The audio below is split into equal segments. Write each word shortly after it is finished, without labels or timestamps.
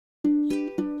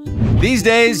These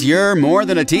days, you're more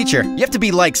than a teacher. You have to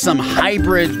be like some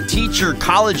hybrid teacher,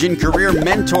 college and career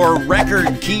mentor,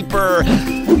 record keeper,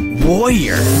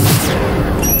 warrior.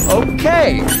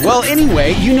 Okay, well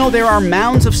anyway, you know there are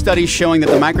mounds of studies showing that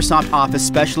the Microsoft Office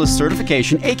Specialist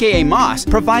Certification, aka MOS,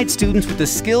 provides students with the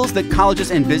skills that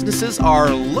colleges and businesses are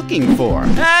looking for.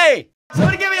 Hey!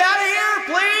 Somebody get me out of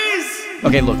here, please!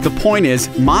 Okay, look, the point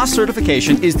is, MOS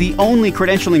certification is the only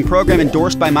credentialing program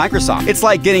endorsed by Microsoft. It's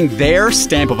like getting their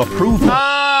stamp of approval.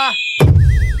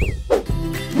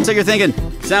 So you're thinking,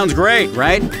 sounds great,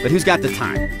 right? But who's got the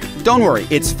time? Don't worry,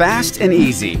 it's fast and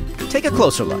easy. Take a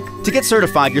closer look. To get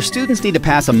certified, your students need to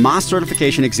pass a MOS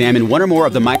certification exam in one or more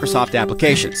of the Microsoft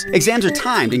applications. Exams are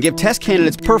timed and give test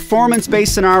candidates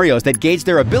performance-based scenarios that gauge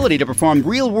their ability to perform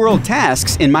real-world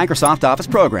tasks in Microsoft Office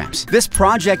programs. This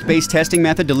project-based testing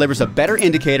method delivers a better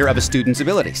indicator of a student's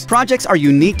abilities. Projects are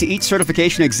unique to each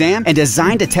certification exam and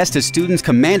designed to test a student's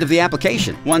command of the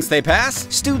application. Once they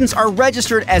pass, students are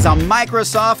registered as a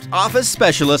Microsoft Office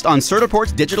specialist on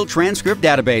Certiport's digital transcript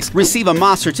database, receive a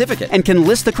MOS certificate, and can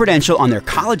list the credentials on their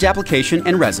college application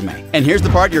and resume. And here's the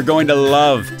part you're going to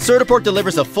love. Certiport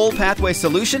delivers a full pathway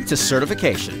solution to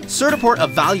certification. Certiport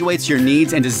evaluates your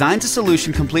needs and designs a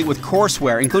solution complete with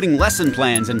courseware, including lesson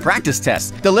plans and practice tests.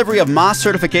 Delivery of MOS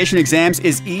certification exams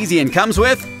is easy and comes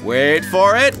with, wait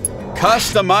for it,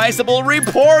 customizable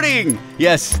reporting.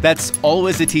 Yes, that's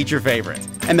always a teacher favorite.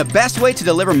 And the best way to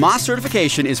deliver MOS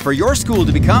certification is for your school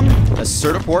to become a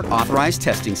Certiport Authorized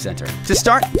Testing Center. To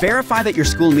start, verify that your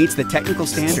school meets the technical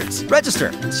standards. Register.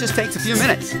 This just takes a few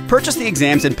minutes. Purchase the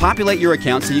exams and populate your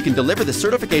account so you can deliver the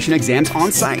certification exams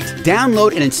on site.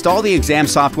 Download and install the exam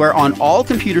software on all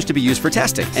computers to be used for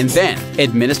testing. And then,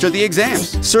 administer the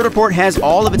exams. Certiport has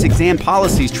all of its exam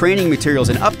policies, training materials,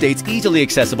 and updates easily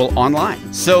accessible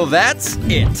online. So that's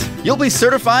it. You'll be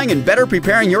certifying and better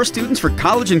preparing your students for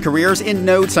college and careers in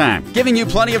no time, giving you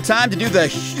plenty of time to do the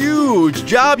huge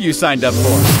job you signed up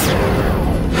for.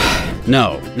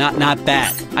 No, not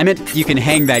that. I meant you can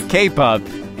hang that cape up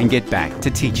and get back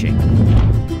to teaching.